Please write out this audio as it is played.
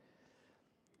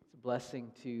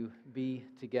blessing to be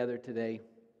together today,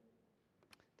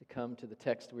 to come to the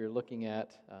text we are looking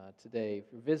at today. If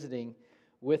you're visiting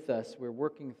with us, we're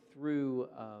working through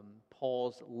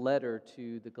Paul's letter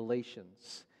to the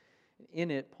Galatians.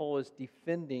 In it, Paul is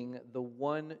defending the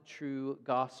one true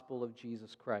gospel of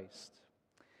Jesus Christ.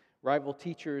 Rival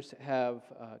teachers have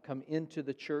come into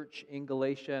the church in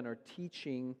Galatia and are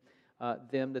teaching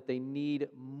them that they need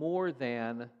more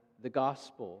than the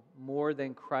gospel, more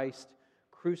than Christ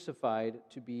crucified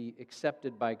to be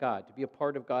accepted by God. To be a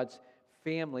part of God's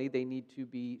family, they need to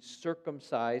be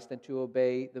circumcised and to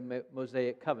obey the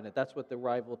Mosaic covenant. That's what the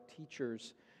rival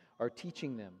teachers are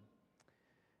teaching them.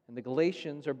 And the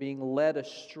Galatians are being led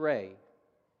astray.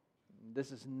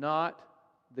 This is not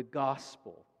the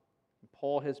gospel.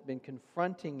 Paul has been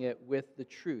confronting it with the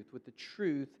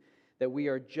truth that we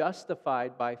are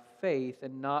justified by faith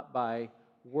and not by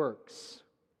works.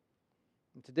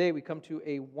 And today we come to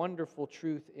a wonderful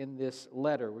truth in this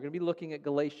letter. We're going to be looking at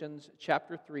Galatians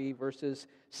chapter 3, verses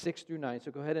 6 through 9.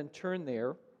 So go ahead and turn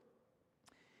there.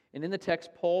 And in the text,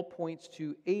 Paul points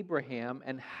to Abraham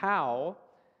and how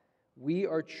we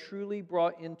are truly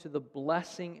brought into the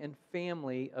blessing and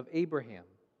family of Abraham.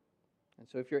 And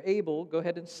so if you're able, go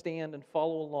ahead and stand and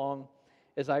follow along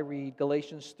as I read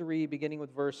Galatians 3, beginning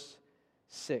with verse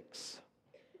 6.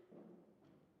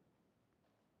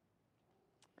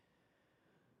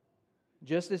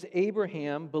 Just as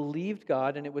Abraham believed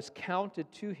God and it was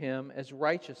counted to him as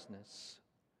righteousness,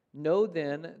 know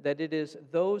then that it is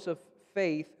those of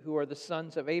faith who are the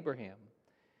sons of Abraham.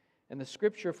 And the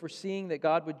Scripture, foreseeing that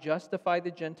God would justify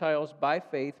the Gentiles by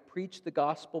faith, preached the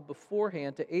gospel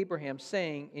beforehand to Abraham,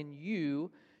 saying, "In you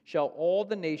shall all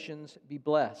the nations be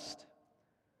blessed."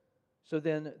 So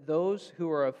then those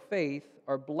who are of faith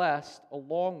are blessed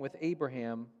along with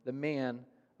Abraham, the man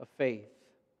of faith.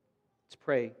 Let's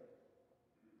pray.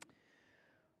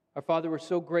 Our Father, we're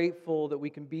so grateful that we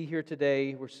can be here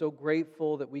today. We're so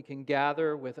grateful that we can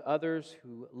gather with others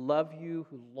who love you,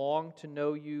 who long to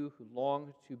know you, who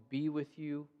long to be with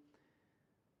you.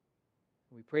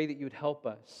 We pray that you would help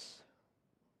us.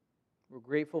 We're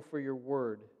grateful for your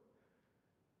word.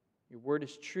 Your word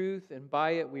is truth, and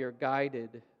by it we are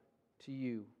guided to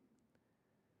you.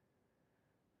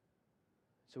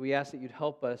 So we ask that you'd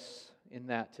help us in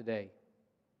that today.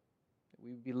 That we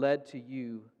would be led to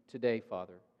you today,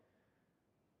 Father.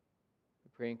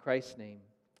 We pray in Christ's name.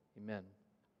 Amen.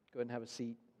 Go ahead and have a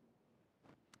seat.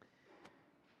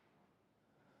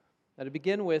 Now, to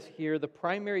begin with here, the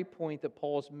primary point that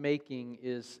Paul's making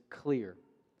is clear.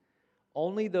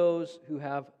 Only those who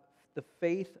have the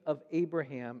faith of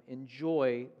Abraham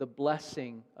enjoy the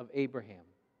blessing of Abraham.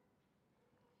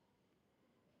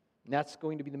 And that's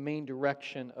going to be the main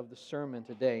direction of the sermon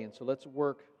today. And so let's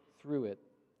work through it.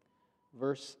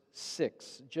 Verse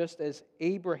 6, just as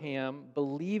Abraham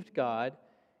believed God,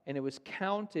 and it was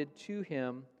counted to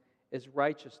him as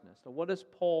righteousness. Now, what is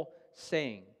Paul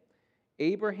saying?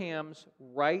 Abraham's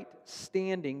right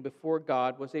standing before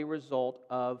God was a result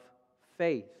of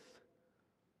faith.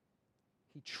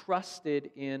 He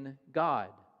trusted in God.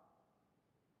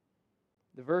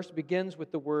 The verse begins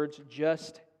with the words,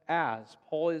 just as.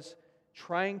 Paul is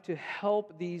trying to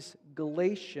help these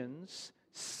Galatians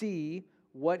see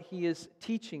what he is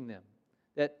teaching them.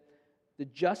 That the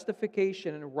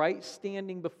justification and right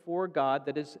standing before God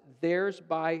that is theirs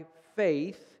by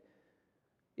faith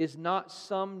is not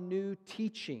some new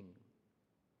teaching.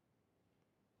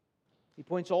 He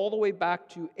points all the way back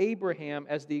to Abraham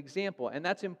as the example, and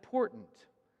that's important.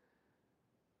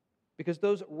 Because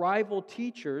those rival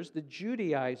teachers, the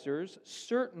Judaizers,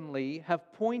 certainly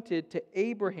have pointed to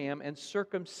Abraham and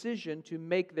circumcision to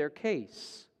make their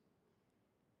case.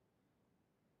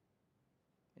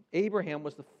 Abraham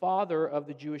was the father of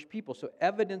the Jewish people, so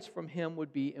evidence from him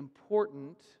would be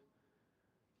important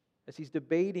as he's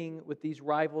debating with these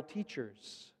rival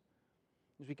teachers.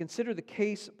 As we consider the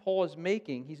case Paul is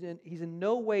making, he's in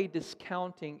no way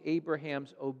discounting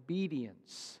Abraham's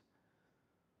obedience.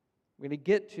 We're going to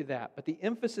get to that, but the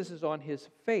emphasis is on his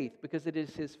faith, because it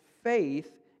is his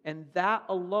faith and that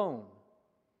alone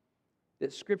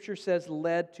that Scripture says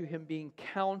led to him being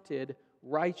counted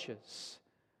righteous.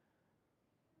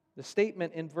 The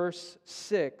statement in verse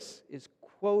 6 is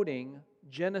quoting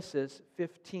Genesis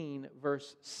 15,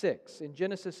 verse 6. In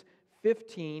Genesis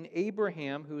 15,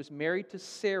 Abraham, who was married to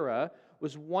Sarah,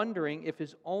 was wondering if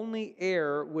his only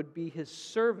heir would be his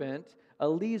servant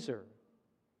Eliezer.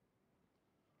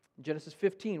 Genesis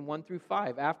 15, 1 through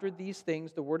 5. After these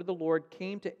things, the word of the Lord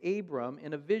came to Abram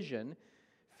in a vision.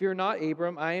 Fear not,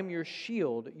 Abram, I am your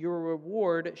shield. Your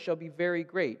reward shall be very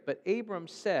great. But Abram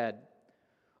said,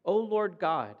 O Lord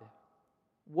God,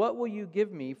 What will you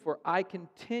give me? For I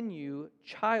continue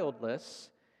childless,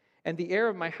 and the heir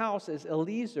of my house is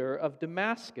Eliezer of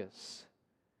Damascus.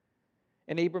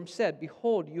 And Abram said,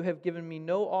 Behold, you have given me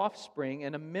no offspring,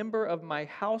 and a member of my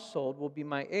household will be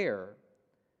my heir.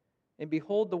 And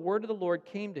behold, the word of the Lord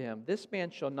came to him, This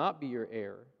man shall not be your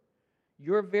heir.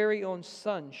 Your very own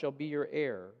son shall be your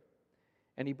heir.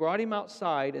 And he brought him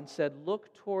outside and said,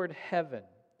 Look toward heaven,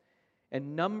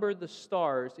 and number the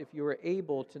stars if you are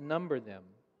able to number them.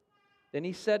 Then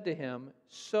he said to him,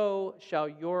 So shall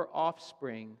your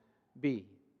offspring be.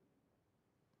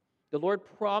 The Lord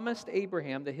promised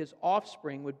Abraham that his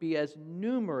offspring would be as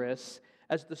numerous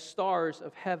as the stars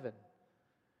of heaven.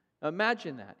 Now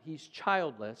imagine that. He's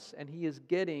childless and he is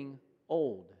getting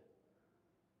old.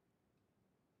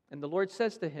 And the Lord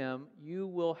says to him, You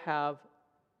will have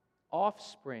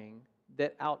offspring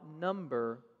that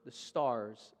outnumber the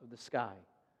stars of the sky.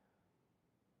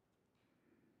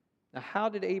 Now, how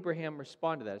did Abraham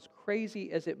respond to that? As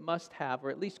crazy as it must have, or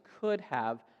at least could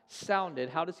have, sounded,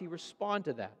 how does he respond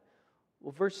to that?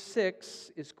 Well, verse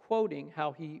 6 is quoting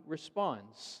how he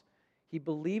responds. He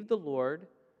believed the Lord,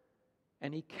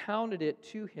 and he counted it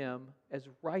to him as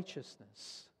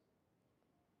righteousness.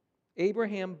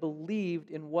 Abraham believed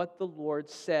in what the Lord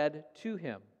said to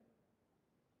him,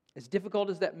 as difficult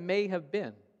as that may have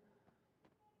been.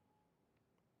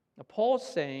 Now, Paul's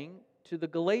saying to the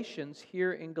Galatians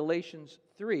here in Galatians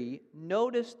 3,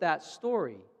 notice that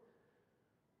story.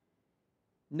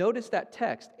 Notice that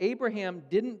text. Abraham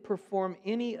didn't perform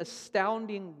any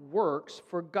astounding works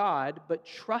for God, but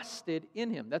trusted in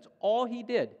Him. That's all he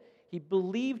did. He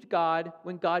believed God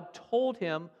when God told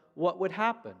him what would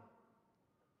happen.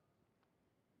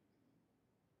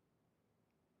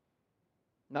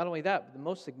 Not only that, but the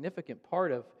most significant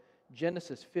part of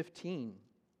Genesis 15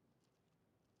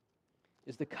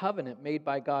 is the covenant made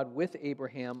by God with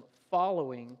Abraham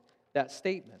following that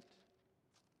statement.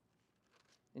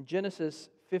 In Genesis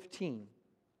 15,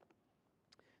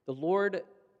 the Lord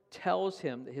tells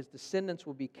him that his descendants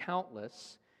will be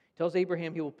countless. He tells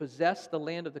Abraham he will possess the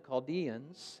land of the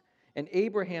Chaldeans, and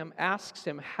Abraham asks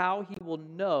him how he will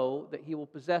know that he will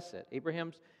possess it.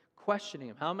 Abraham's questioning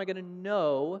him, how am I going to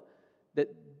know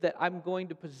that I'm going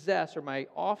to possess, or my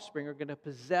offspring are going to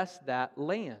possess that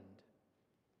land?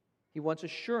 He wants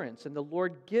assurance, and the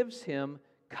Lord gives him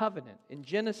covenant. In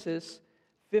Genesis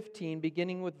 15,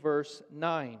 beginning with verse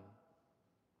 9,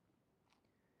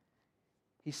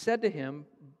 he said to him,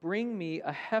 Bring me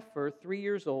a heifer 3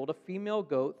 years old, a female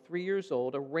goat 3 years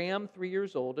old, a ram 3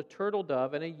 years old, a turtle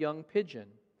dove, and a young pigeon.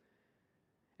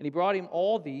 And he brought him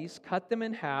all these, cut them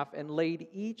in half, and laid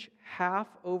each half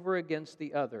over against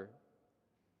the other.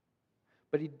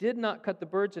 But he did not cut the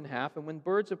birds in half, and when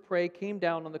birds of prey came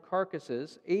down on the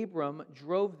carcasses, Abram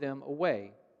drove them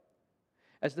away.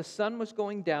 As the sun was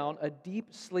going down, a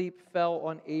deep sleep fell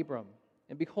on Abram,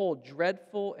 and behold,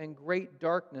 dreadful and great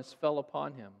darkness fell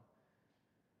upon him.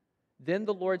 Then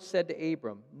the Lord said to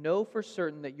Abram, Know for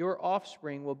certain that your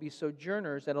offspring will be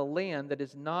sojourners in a land that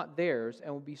is not theirs,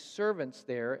 and will be servants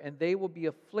there, and they will be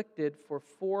afflicted for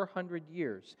 400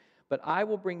 years. But I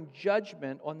will bring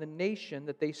judgment on the nation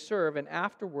that they serve, and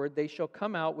afterward they shall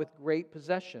come out with great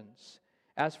possessions.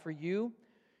 As for you,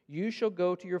 you shall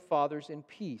go to your fathers in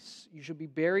peace. You shall be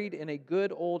buried in a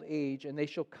good old age, and they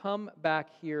shall come back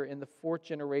here in the 4th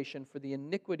generation, for the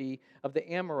iniquity of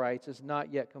the Amorites is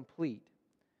not yet complete.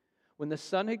 When the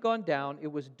sun had gone down,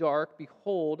 it was dark,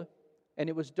 behold,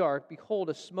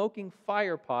 a smoking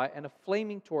firepot and a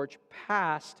flaming torch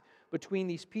passed between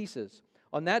these pieces.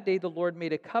 On that day the Lord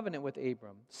made a covenant with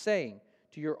Abram, saying,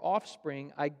 To your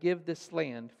offspring I give this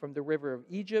land, from the river of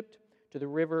Egypt to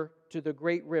the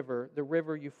great river, the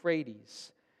river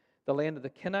Euphrates, the land of the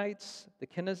Kenites, the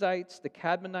Kenizzites, the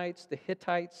Cadmonites, the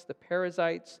Hittites, the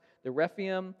Perizzites, the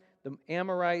Rephaim, the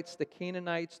Amorites, the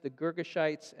Canaanites, the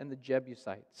Girgashites, and the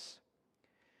Jebusites.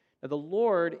 Now the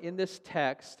Lord in this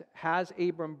text has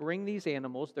Abram bring these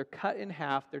animals. They're cut in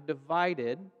half, they're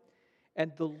divided,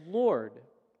 and the Lord,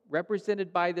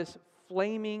 represented by this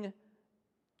flaming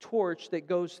torch that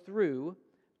goes through,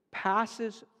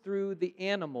 passes through the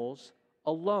animals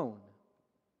alone.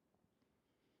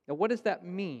 Now, what does that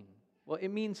mean? Well, it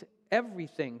means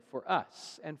everything for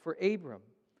us and for Abram.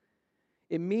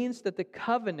 It means that the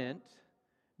covenant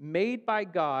made by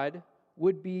God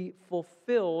would be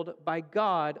fulfilled by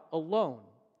God alone.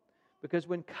 Because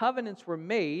when covenants were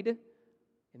made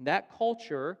in that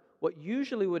culture, what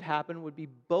usually would happen would be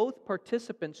both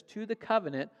participants to the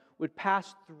covenant would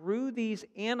pass through these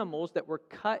animals that were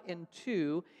cut in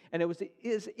two, and it was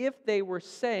as if they were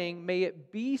saying, May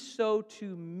it be so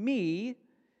to me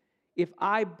if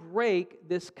I break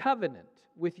this covenant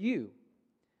with you.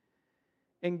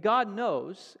 And God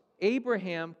knows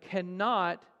Abraham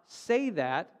cannot say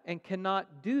that and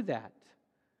cannot do that.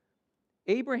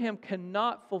 Abraham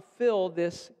cannot fulfill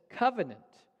this covenant.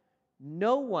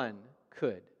 No one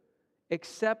could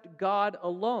except God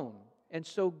alone. And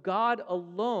so God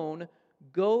alone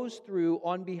goes through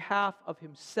on behalf of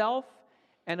himself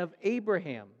and of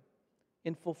Abraham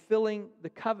in fulfilling the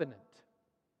covenant.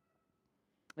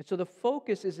 And so the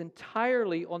focus is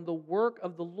entirely on the work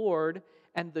of the Lord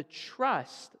and the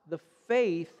trust, the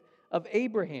faith of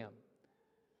Abraham.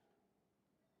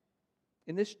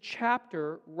 In this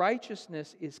chapter,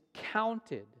 righteousness is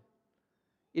counted.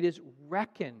 It is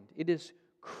reckoned. It is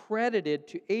credited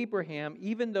to Abraham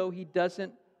even though he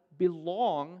doesn't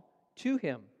belong to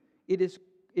him.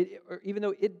 Even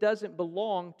though it doesn't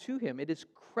belong to him, it is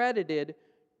credited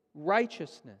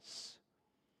righteousness.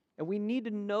 And we need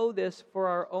to know this for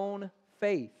our own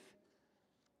faith.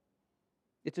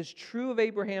 It's as true of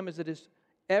Abraham as it is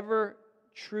ever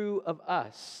true of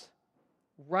us.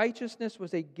 Righteousness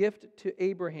was a gift to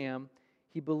Abraham.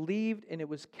 He believed and it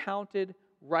was counted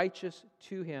righteous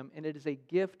to him, and it is a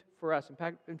gift for us.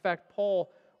 In fact,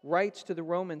 Paul writes to the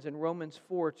Romans in Romans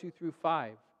 4, 2 through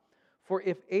 5. For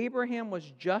if Abraham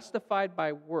was justified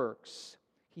by works,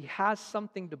 he has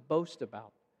something to boast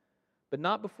about, but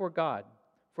not before God.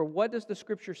 For what does the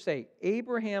Scripture say?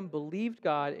 Abraham believed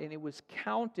God, and it was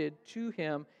counted to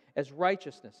him as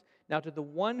righteousness. Now to the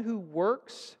one who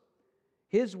works,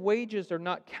 his wages are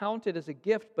not counted as a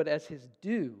gift, but as his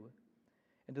due.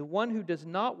 And to the one who does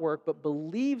not work, but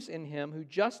believes in him who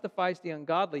justifies the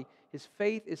ungodly, his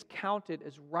faith is counted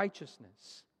as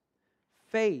righteousness.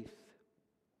 Faith,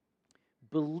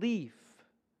 belief,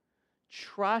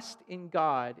 trust in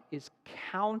God is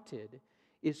counted,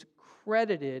 is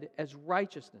credited as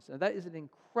righteousness. Now that is an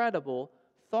incredible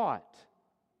thought.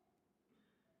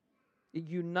 It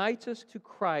unites us to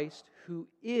Christ, who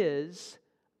is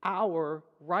our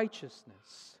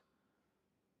righteousness.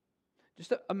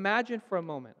 Just imagine for a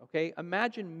moment, okay?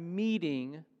 Imagine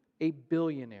meeting a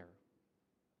billionaire.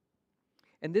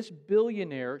 And this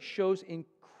billionaire shows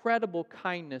incredible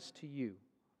kindness to you.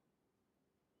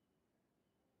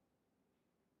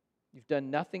 You've done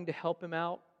nothing to help him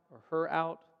out or her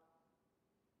out.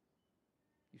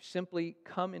 You've simply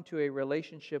come into a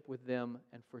relationship with them,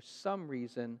 and for some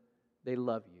reason, they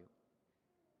love you.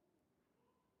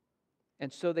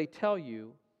 And so they tell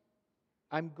you,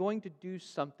 I'm going to do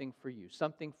something for you,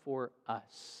 something for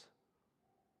us.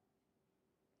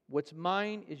 What's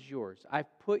mine is yours.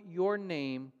 I've put your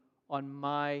name on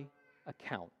my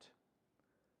account.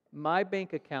 My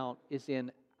bank account is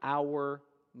in our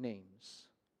names.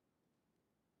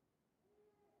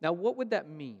 Now, what would that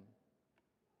mean?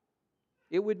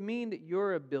 It would mean that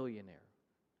you're a billionaire.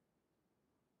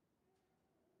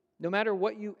 No matter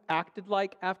what you acted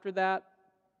like after that,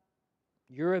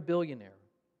 you're a billionaire.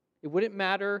 It wouldn't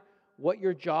matter what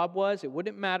your job was. It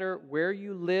wouldn't matter where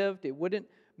you lived. It wouldn't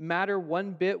matter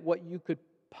one bit what you could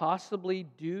possibly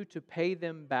do to pay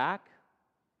them back.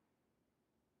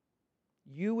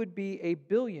 You would be a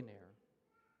billionaire.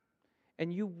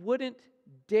 And you wouldn't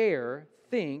dare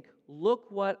think,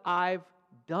 look what I've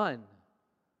done.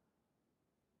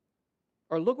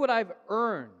 Or look what I've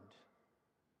earned.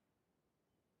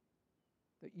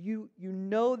 You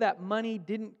know that money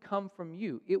didn't come from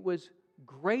you. It was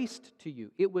graced to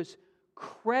you. It was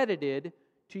credited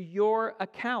to your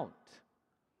account.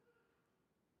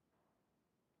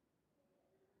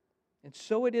 And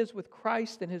so it is with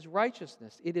Christ and His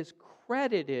righteousness. It is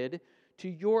credited to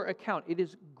your account. It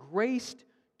is graced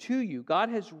to you. God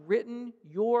has written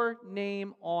your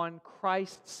name on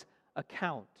Christ's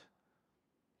account.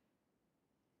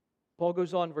 Paul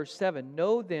goes on, verse 7,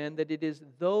 know then that it is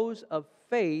those of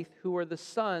faith who are the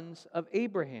sons of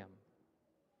Abraham.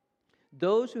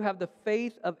 Those who have the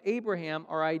faith of Abraham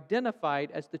are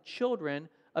identified as the children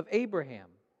of Abraham.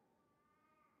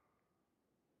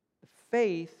 The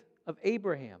faith of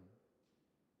Abraham.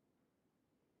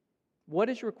 What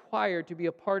is required to be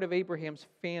a part of Abraham's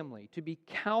family, to be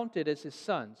counted as his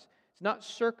sons? It's not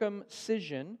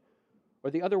circumcision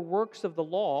or the other works of the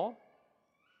law.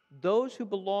 Those who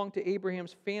belong to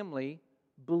Abraham's family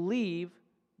believe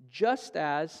just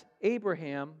as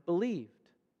Abraham believed.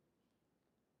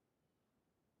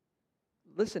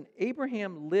 Listen,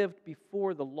 Abraham lived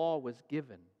before the law was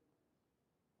given.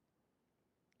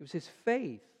 It was his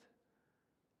faith,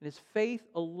 and his faith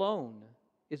alone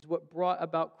is what brought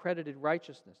about credited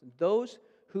righteousness. And those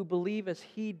who believe as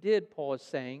he did, Paul is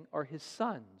saying, are his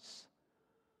sons,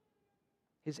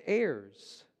 his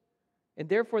heirs. And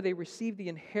therefore they receive the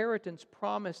inheritance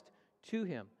promised to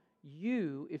him.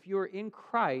 You, if you are in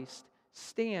Christ,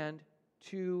 stand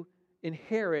to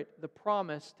inherit the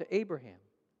promise to Abraham.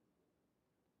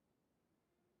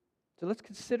 So let's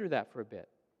consider that for a bit.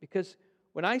 Because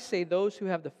when I say those who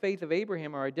have the faith of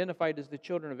Abraham are identified as the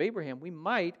children of Abraham, we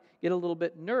might get a little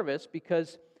bit nervous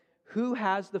because who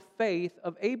has the faith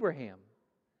of Abraham?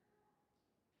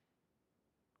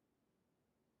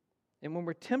 And when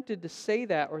we're tempted to say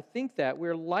that or think that,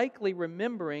 we're likely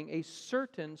remembering a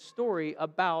certain story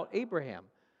about Abraham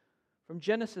from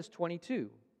Genesis 22.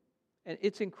 And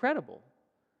it's incredible.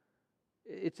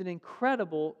 It's an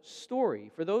incredible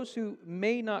story. For those who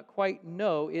may not quite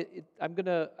know, I'm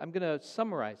gonna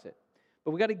summarize it.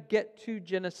 But we got to get to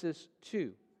Genesis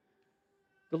 2.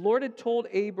 The Lord had told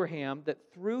Abraham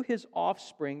that through his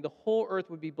offspring, the whole earth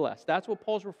would be blessed. That's what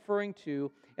Paul's referring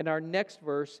to in our next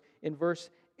verse, in verse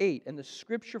 8. And the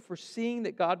scripture foreseeing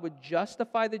that God would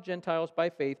justify the Gentiles by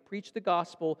faith, preached the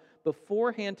gospel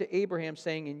beforehand to Abraham,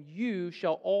 saying, "In you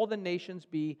shall all the nations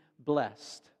be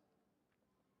blessed."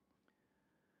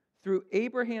 Through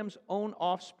Abraham's own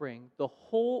offspring, the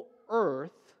whole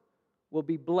earth will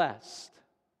be blessed.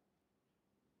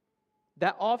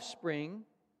 That offspring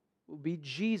will be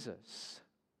Jesus.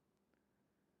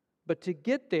 But to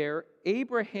get there,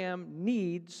 Abraham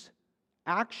needs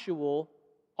actual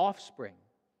offspring,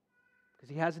 because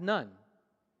he has none.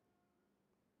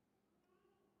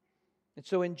 And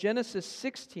so in Genesis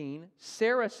 16,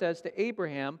 Sarah says to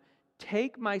Abraham,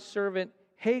 "Take my servant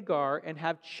Hagar and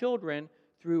have children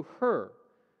through her."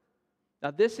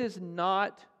 Now this is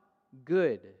not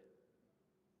good.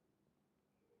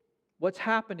 What's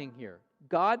happening here?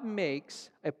 God makes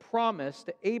a promise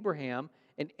to Abraham,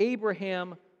 and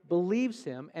Abraham believes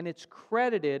him, and it's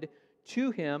credited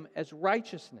to him as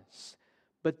righteousness.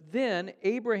 But then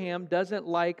Abraham doesn't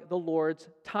like the Lord's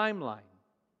timeline.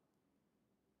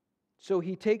 So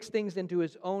he takes things into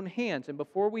his own hands. And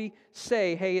before we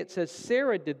say, hey, it says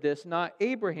Sarah did this, not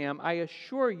Abraham, I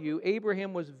assure you,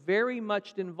 Abraham was very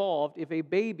much involved if a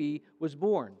baby was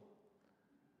born.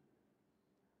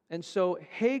 And so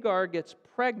Hagar gets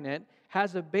pregnant,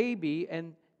 has a baby,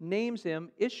 and names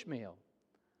him Ishmael.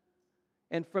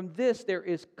 And from this there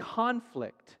is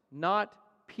conflict,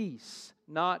 not peace,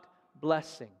 not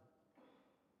blessing.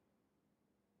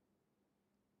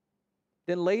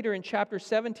 Then later in chapter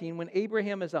 17, when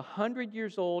Abraham is 100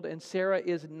 years old and Sarah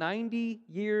is 90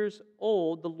 years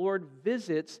old, the Lord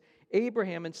visits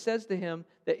Abraham and says to him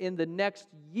that in the next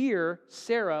year,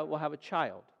 Sarah will have a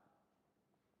child.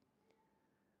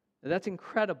 Now, that's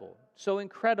incredible. So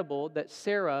incredible that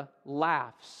Sarah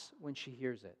laughs when she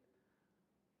hears it.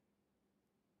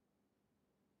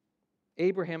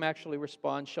 Abraham actually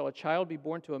responds, "Shall a child be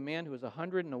born to a man who is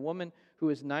 100 and a woman who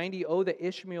is 90? Oh, that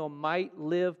Ishmael might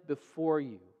live before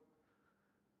you."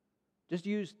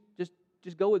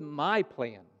 Just go with my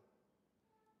plan.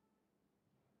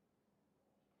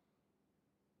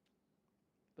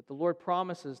 But the Lord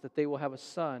promises that they will have a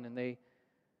son, and they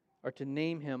are to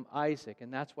name him Isaac.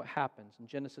 And that's what happens. In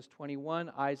Genesis 21,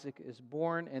 Isaac is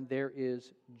born, and there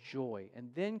is joy.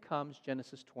 And then comes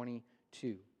Genesis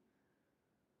 22.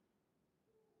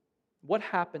 What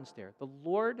happens there? The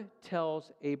Lord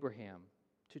tells Abraham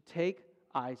to take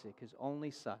Isaac, his only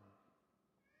son,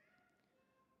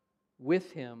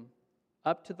 with him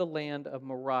up to the land of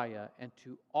Moriah and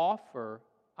to offer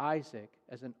Isaac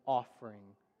as an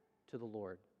offering to the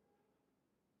Lord.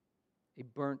 A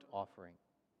burnt offering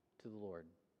to the Lord.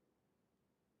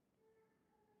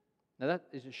 Now that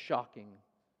is a shocking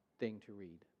thing to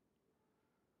read.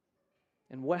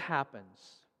 And what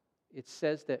happens? It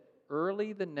says that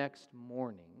early the next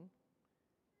morning,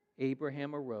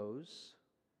 Abraham arose,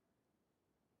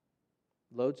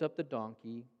 loads up the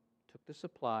donkey, took the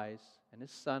supplies, and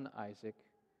his son Isaac,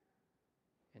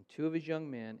 and two of his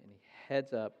young men, and he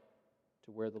heads up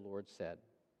to where the Lord said.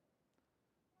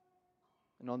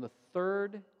 And on the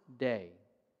third day,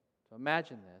 so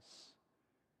imagine this,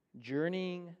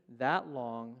 journeying that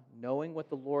long, knowing what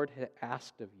the Lord had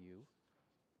asked of you,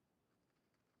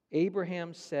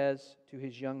 Abraham says to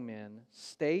his young men,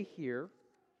 "Stay here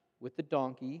with the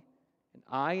donkey, and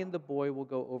I and the boy will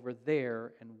go over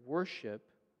there and worship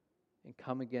and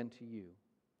come again to you."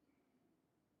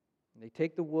 And they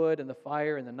take the wood and the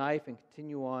fire and the knife and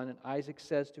continue on, and Isaac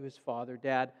says to his father,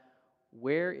 "Dad,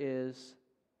 where is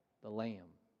the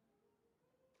lamb?"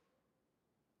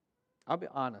 I'll be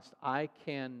honest, I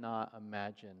cannot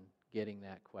imagine getting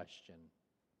that question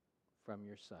from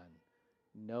your son,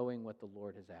 knowing what the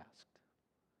Lord has asked.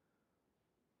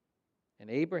 And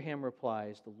Abraham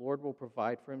replies, "The Lord will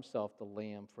provide for himself the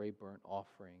lamb for a burnt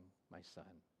offering, my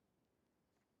son."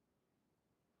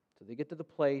 So they get to the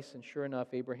place, and sure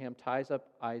enough, Abraham ties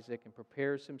up Isaac and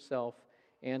prepares himself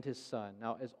and his son.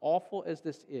 Now, as awful as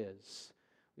this is,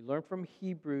 we learn from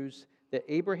Hebrews that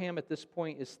Abraham at this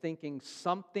point is thinking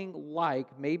something like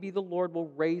maybe the Lord will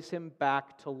raise him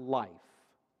back to life.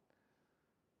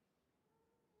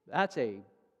 That's a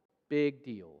big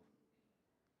deal.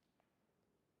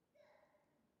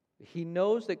 He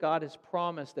knows that God has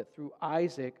promised that through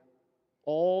Isaac,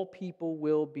 all people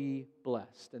will be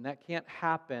blessed. And that can't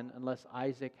happen unless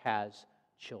Isaac has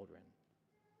children.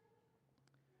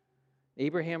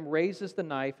 Abraham raises the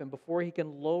knife, and before he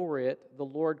can lower it, the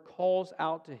Lord calls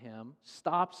out to him,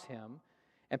 stops him,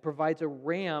 and provides a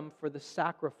ram for the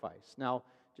sacrifice. Now,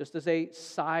 just as a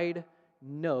side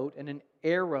note and an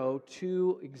arrow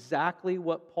to exactly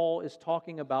what Paul is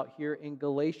talking about here in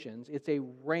Galatians, it's a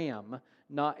ram,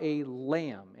 not a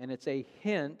lamb. And it's a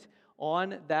hint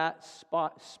on that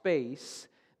space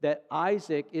that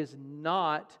Isaac is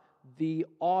not the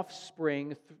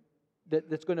offspring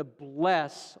that's going to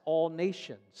bless all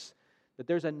nations. That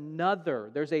there's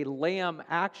a lamb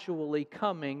actually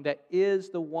coming that is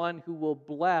the one who will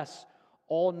bless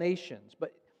all nations.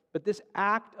 But this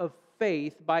act of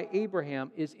faith by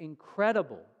Abraham is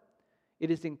incredible.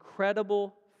 It is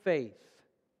incredible faith.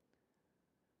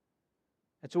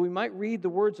 And so we might read the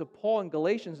words of Paul in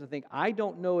Galatians and think, I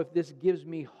don't know if this gives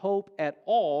me hope at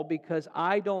all because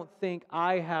I don't think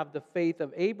I have the faith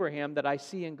of Abraham that I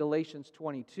see in Galatians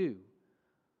 22.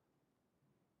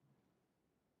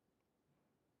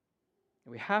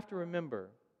 And we have to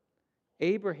remember,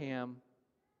 Abraham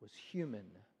was human.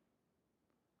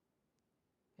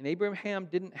 And Abraham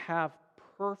didn't have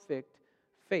perfect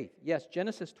faith. Yes,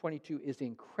 Genesis 22 is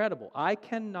incredible. I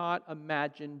cannot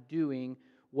imagine doing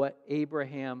what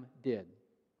Abraham did.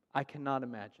 I cannot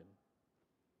imagine.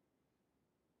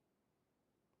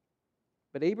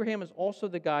 But Abraham is also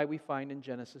the guy we find in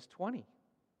Genesis 20.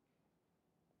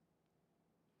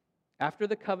 After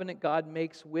the covenant God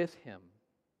makes with him,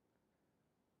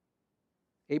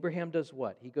 Abraham does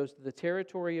what? He goes to the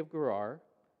territory of Gerar,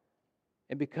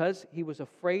 and because he was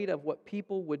afraid of what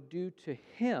people would do to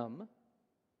him,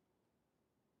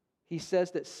 he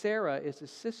says that Sarah is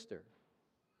his sister.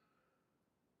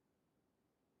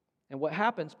 And what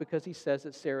happens because he says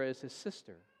that Sarah is his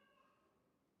sister?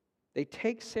 They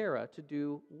take Sarah to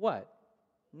do what?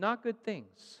 Not good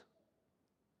things.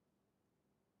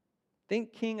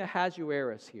 Think King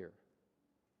Ahasuerus here.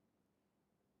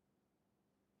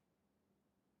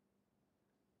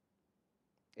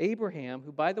 Abraham,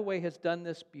 who by the way has done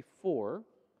this before,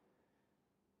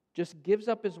 just gives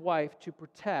up his wife to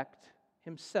protect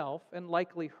himself and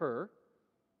likely her,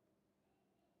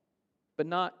 but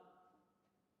not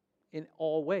in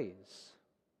all ways.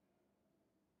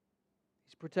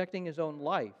 He's protecting his own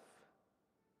life.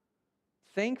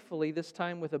 Thankfully, this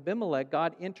time with Abimelech,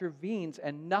 God intervenes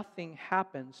and nothing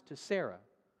happens to Sarah.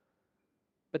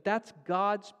 But that's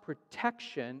God's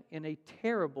protection in a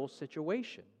terrible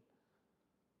situation.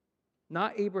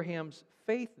 Not Abraham's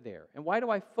faith there. And why do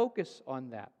I focus on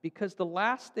that? Because the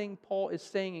last thing Paul is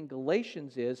saying in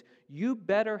Galatians is, you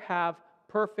better have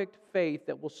perfect faith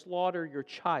that will slaughter your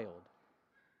child.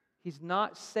 He's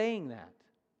not saying that.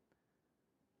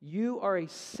 You are a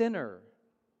sinner.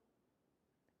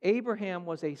 Abraham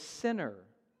was a sinner.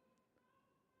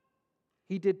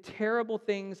 He did terrible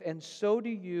things, and so do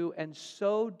you, and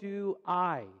so do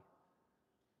I.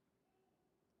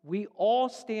 We all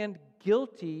stand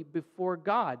guilty before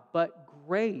God, but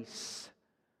grace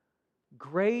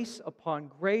upon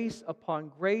grace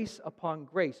upon grace upon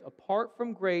grace. Apart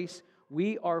from grace,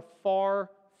 we are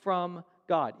far from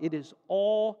God. It is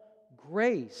all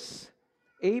grace.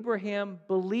 Abraham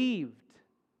believed.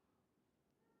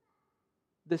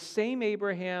 The same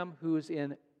Abraham who's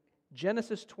in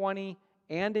Genesis 20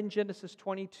 and in Genesis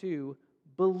 22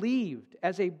 believed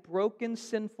as a broken,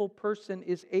 sinful person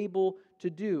is able to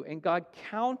do. And God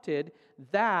counted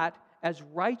that as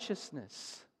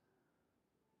righteousness.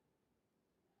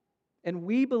 And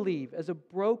we believe as a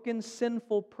broken,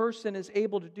 sinful person is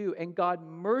able to do. And God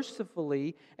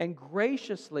mercifully and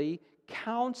graciously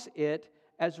counts it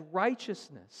as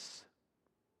righteousness.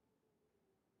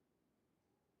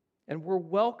 And we're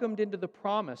welcomed into the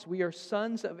promise. We are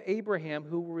sons of Abraham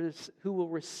who will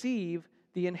receive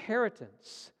the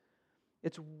inheritance.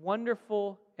 It's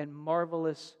wonderful and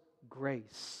marvelous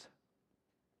grace.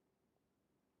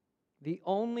 The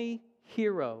only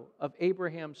hero of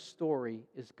Abraham's story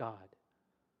is God.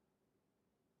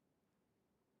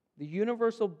 The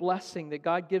universal blessing that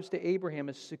God gives to Abraham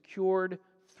is secured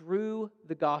through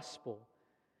the gospel.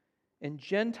 And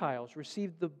Gentiles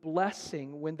receive the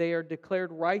blessing when they are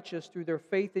declared righteous through their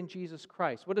faith in Jesus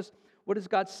Christ. What does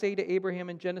God say to Abraham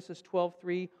in Genesis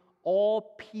 12:3?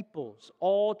 all peoples,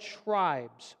 all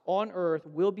tribes on earth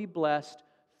will be blessed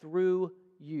through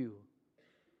you.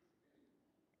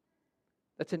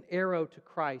 That's an arrow to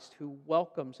Christ, who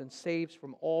welcomes and saves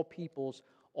from all peoples,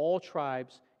 all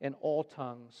tribes, and all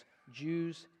tongues,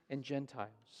 Jews and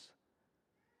Gentiles.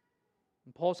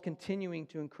 And Paul's continuing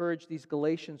to encourage these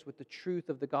Galatians with the truth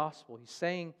of the gospel. He's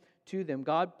saying to them,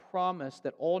 God promised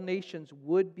that all nations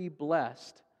would be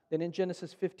blessed. Then in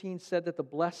Genesis 15 said that the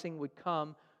blessing would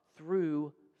come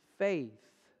through faith.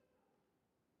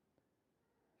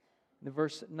 In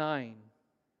verse 9,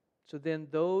 so then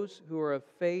those who are of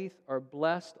faith are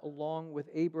blessed along with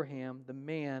Abraham, the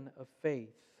man of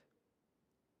faith.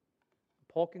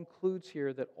 Paul concludes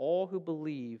here that all who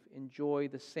believe enjoy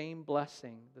the same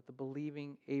blessing that the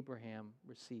believing Abraham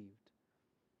received.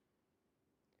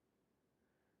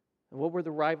 And what were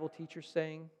the rival teachers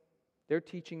saying? They're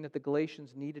teaching that the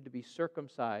Galatians needed to be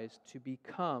circumcised to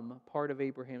become part of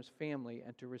Abraham's family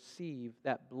and to receive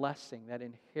that blessing, that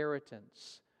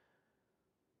inheritance.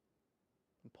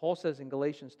 And Paul says in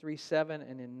Galatians 3:7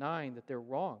 and in 9 that they're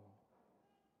wrong.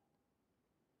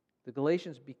 The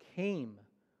Galatians became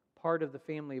part of the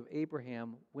family of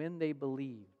Abraham when they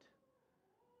believed,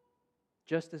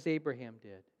 just as Abraham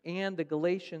did. And the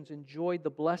Galatians enjoyed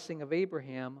the blessing of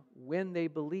Abraham when they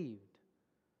believed,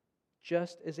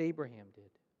 just as Abraham did.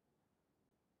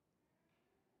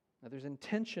 Now there's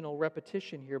intentional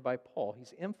repetition here by Paul.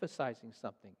 He's emphasizing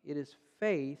something. It is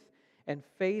faith and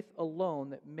faith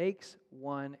alone that makes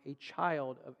one a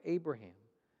child of Abraham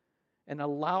and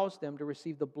allows them to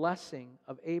receive the blessing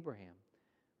of Abraham.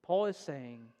 Paul is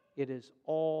saying it is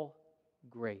all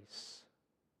grace.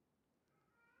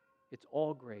 It's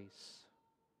all grace.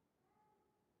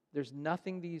 There's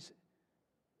nothing these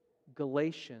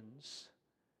Galatians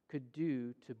could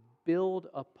do to build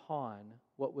upon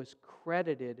what was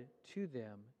credited to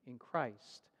them in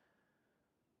Christ.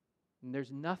 And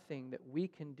there's nothing that we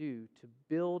can do to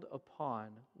build upon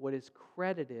what is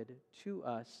credited to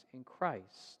us in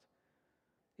Christ.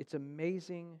 It's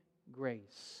amazing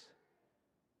grace.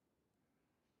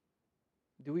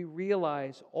 Do we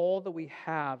realize all that we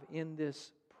have in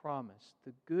this promise?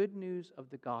 The good news of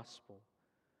the gospel,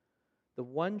 the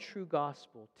one true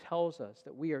gospel, tells us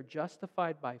that we are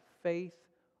justified by faith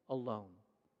alone,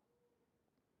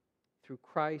 through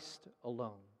Christ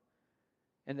alone.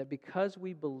 And that because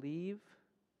we believe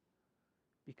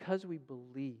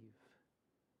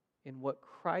in what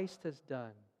Christ has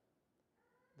done,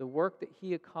 the work that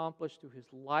He accomplished through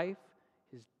His life,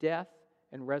 His death,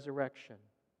 and resurrection,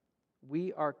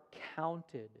 we are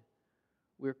counted,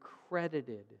 we're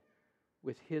credited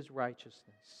with His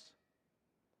righteousness.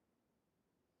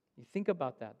 You think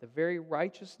about that. The very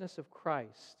righteousness of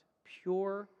Christ,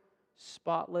 pure,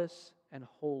 spotless, and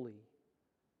holy,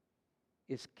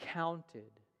 is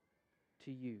counted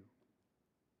to you,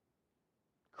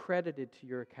 credited to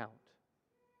your account.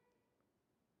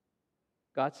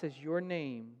 God says your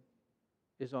name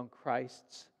is on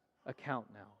Christ's account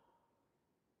now.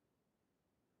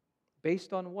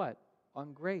 Based on what?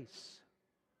 On grace.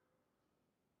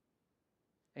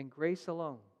 And grace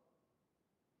alone.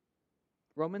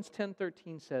 Romans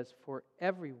 10:13 says, "For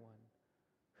everyone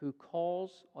who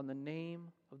calls on the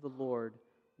name of the Lord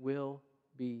will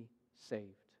be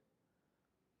saved."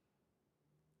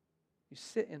 You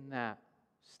sit in that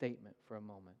statement for a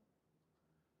moment.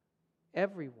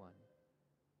 Everyone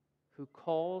who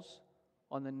calls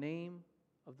on the name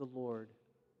of the Lord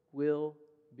will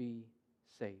be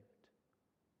saved.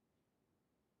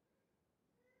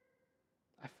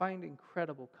 I find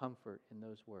incredible comfort in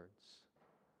those words.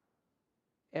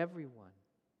 Everyone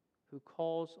who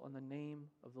calls on the name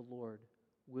of the Lord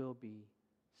will be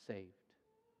saved.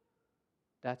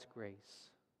 That's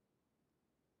grace.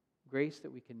 Grace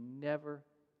that we can never,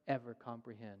 ever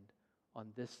comprehend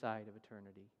on this side of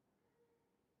eternity.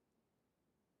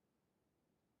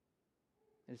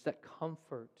 And it's that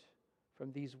comfort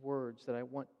from these words that I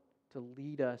want to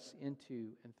lead us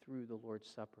into and through the Lord's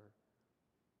Supper.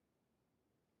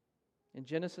 In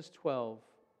Genesis 12,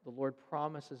 the Lord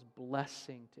promises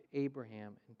blessing to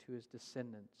Abraham and to his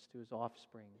descendants, to his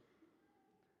offspring.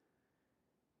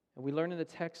 And we learn in the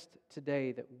text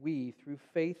today that we, through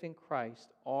faith in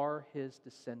Christ, are his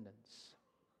descendants.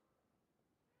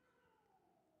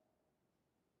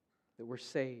 That we're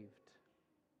saved,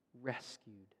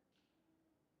 rescued,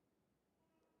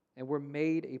 and we're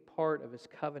made a part of his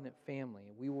covenant family.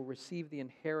 And we will receive the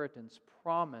inheritance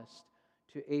promised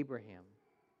to Abraham.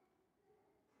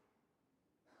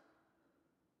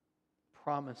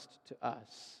 Promised to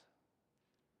us.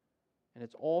 And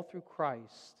it's all through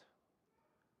Christ.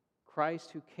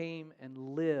 Christ who came and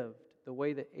lived the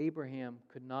way that Abraham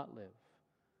could not live.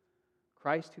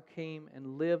 Christ who came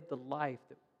and lived the life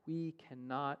that we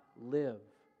cannot live.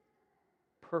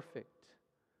 Perfect,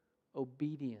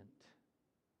 obedient,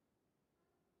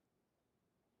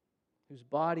 whose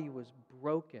body was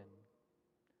broken,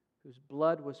 whose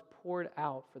blood was poured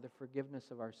out for the forgiveness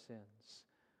of our sins.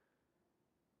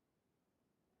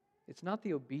 It's not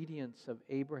the obedience of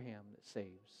Abraham that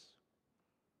saves.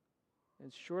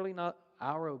 It's surely not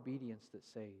our obedience that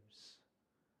saves.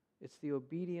 It's the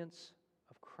obedience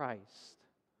of Christ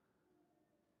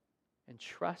and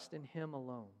trust in Him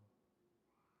alone.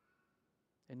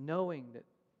 And knowing that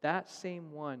that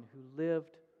same one who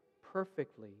lived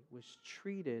perfectly was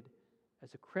treated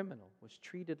as a criminal, was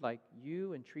treated like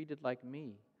you and treated like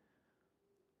me,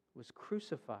 was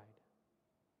crucified,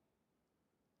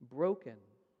 broken,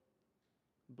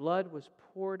 blood was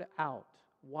poured out.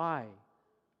 Why?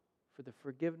 For the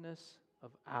forgiveness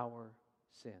of our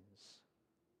sins.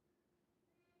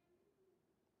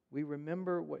 We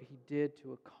remember what He did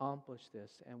to accomplish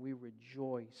this, and we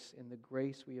rejoice in the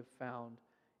grace we have found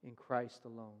in Christ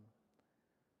alone.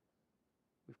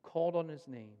 We've called on His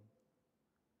name,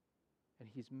 and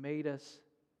He's made us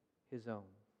His own.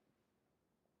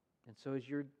 And so as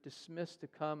you're dismissed to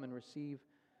come and receive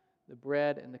the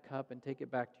bread and the cup and take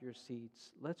it back to your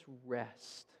seats, let's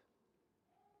rest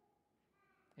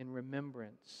in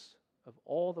remembrance of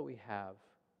all that we have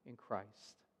in Christ.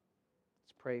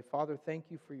 Let's pray. Father, thank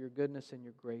You for Your goodness and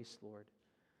Your grace, Lord.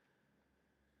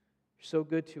 You're so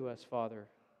good to us, Father,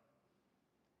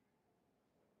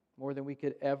 more than we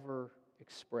could ever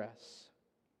express.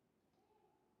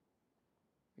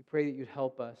 We pray that You'd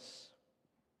help us.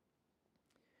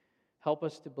 Help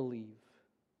us to believe,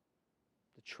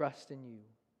 to trust in You,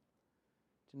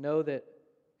 to know that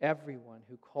everyone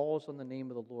who calls on the name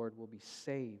of the Lord will be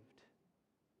saved.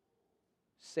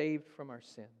 Saved from our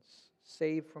sins,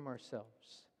 saved from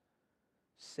ourselves,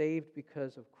 saved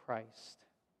because of Christ.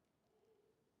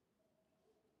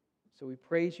 So we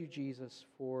praise You, Jesus,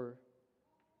 for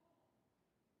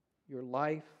Your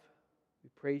life.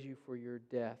 We praise You for Your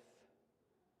death.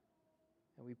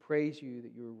 And we praise You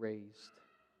that You were raised,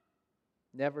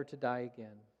 never to die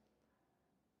again.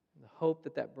 And the hope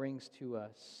that that brings to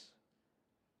us.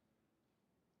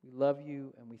 We love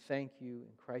You and we thank You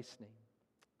in Christ's name.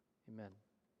 Amen.